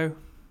hits though.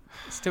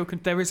 Still,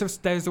 there's a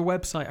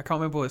website. I can't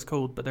remember what it's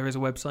called, but there is a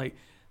website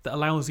that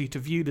allows you to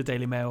view the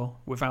Daily Mail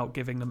without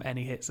giving them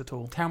any hits at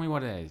all. Tell me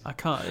what it is. I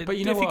can't. But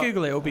you know if what? you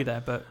Google it, it'll be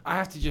there. But I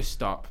have to just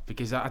stop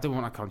because I don't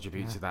want to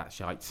contribute to that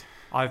shite.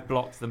 I've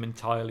blocked them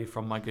entirely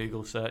from my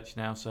Google search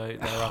now, so their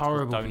articles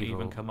Horrible don't people.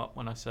 even come up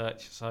when I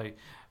search. So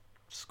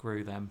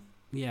screw them.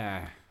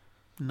 Yeah.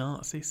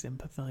 Nazi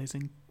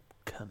sympathising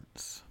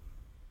cunts.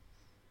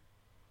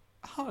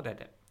 Hard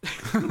edit.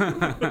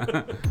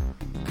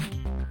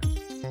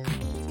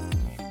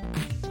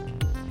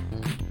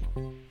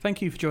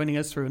 Thank you for joining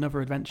us through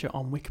another adventure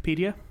on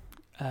Wikipedia,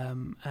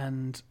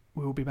 and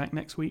we'll be back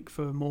next week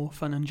for more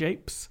fun and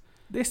japes.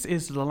 This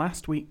is the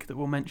last week that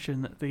we'll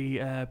mention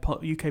the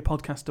UK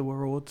Podcaster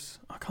Awards.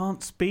 I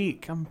can't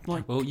speak. I'm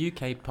like... Well,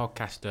 UK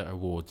Podcaster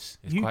Awards.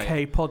 Is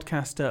UK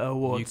Podcaster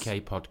Awards. UK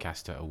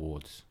Podcaster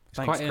Awards. It's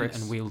Thanks, quite Chris.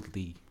 an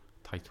unwieldy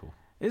title.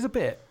 It's a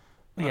bit.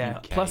 Yeah,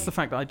 Okay. plus the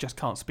fact that I just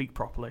can't speak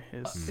properly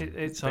is...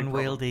 It's a big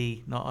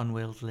unwieldy, not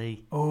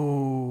unwieldy.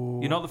 Oh.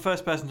 You're not the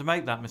first person to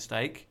make that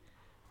mistake.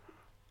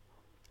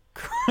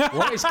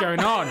 What is going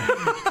on?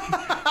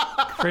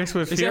 Chris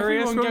was Is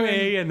furious with everyone me,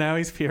 going and now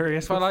he's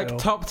furious For with like Phil.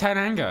 top 10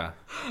 anger.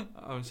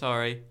 I'm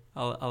sorry.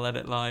 I'll let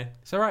it lie.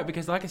 It's alright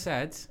because, like I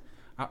said,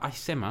 I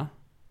simmer.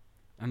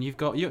 And you've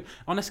got... you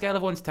on a scale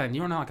of 1 to 10,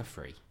 you're on like a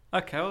 3.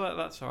 Okay, well,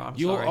 that's all right. I'm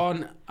You're sorry.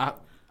 on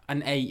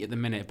an 8 at the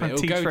minute, but I'm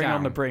it'll go teetering down.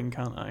 on the brink,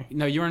 can't I?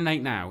 No, you're on an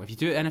 8 now. If you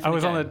do anything I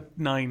was again, on a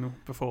 9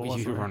 before,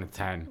 wasn't you I? were on a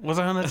 10. Was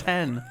I on a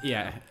 10?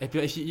 Yeah,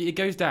 it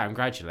goes down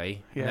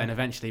gradually, Yeah. and then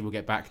eventually we'll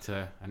get back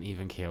to an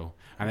even keel,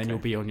 and then Okay. you'll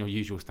be on your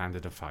usual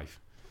standard of 5.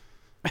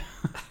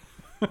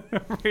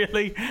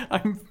 Really?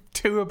 I'm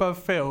 2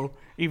 above Phil,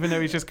 even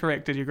though he's just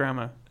corrected your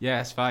grammar.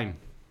 Yeah, it's fine.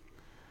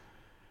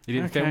 You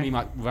didn't film Okay. me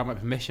without my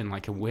permission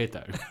like a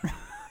weirdo.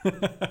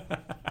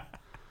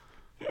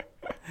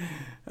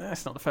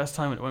 That's not the first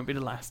time, and it won't be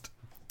the last.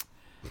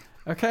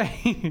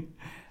 Okay.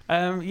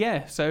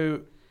 Yeah,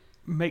 so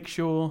make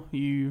sure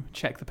you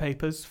check the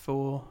papers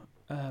for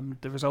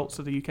the results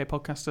of the UK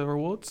Podcaster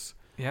Awards.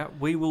 Yeah,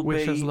 we will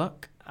Wish us be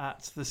luck.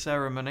 at the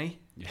ceremony.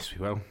 Yes, we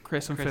will.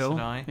 Chris and Chris Phil.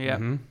 and I. Yeah,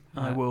 Mhm.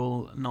 I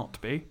will not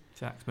be.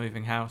 Jack's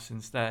moving house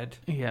instead.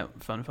 Yeah,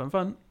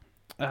 fun.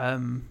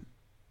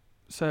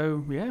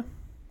 So, yeah,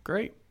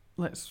 great.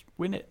 Let's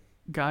win it,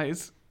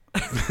 guys.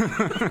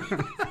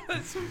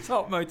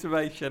 Top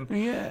motivation.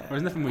 Yeah. Well,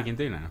 there's nothing we can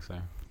do now, so.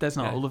 There's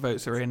not. Yeah. All the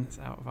votes are in. It's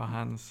out of our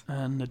hands.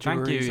 And the Thank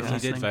you juries if are you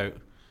did listening.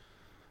 vote.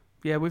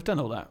 Yeah, we've done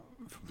all that.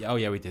 Yeah, oh,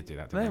 yeah, we did do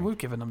that, didn't we? We've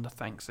given them the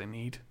thanks they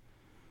need.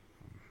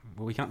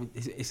 Well, we can't.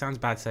 It sounds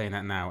bad saying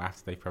that now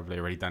after they've probably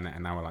already done it,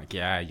 and now we're like,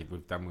 yeah,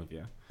 we've done with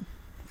you.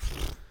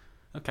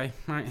 Okay,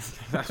 right.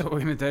 That's what we're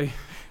going to do.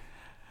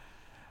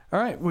 All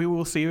right, we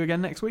will see you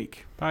again next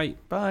week. Bye.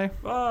 Bye.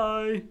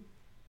 Bye.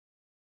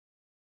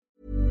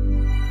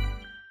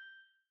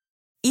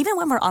 Even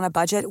when we're on a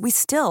budget, we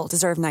still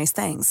deserve nice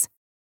things.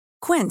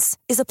 Quince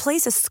is a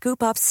place to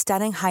scoop up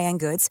stunning high-end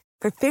goods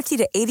for 50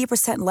 to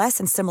 80% less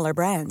than similar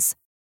brands.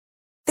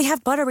 They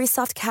have buttery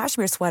soft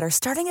cashmere sweaters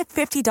starting at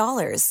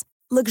 $50,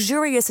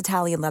 luxurious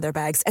Italian leather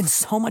bags, and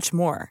so much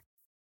more.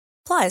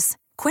 Plus,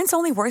 Quince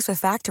only works with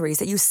factories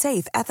that use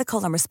safe,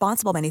 ethical, and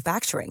responsible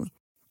manufacturing.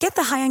 Get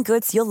the high-end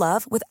goods you'll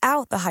love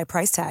without the high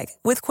price tag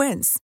with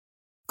Quince.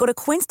 Go to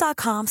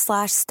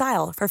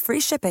quince.com/style for free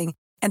shipping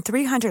and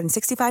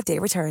 365-day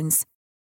returns.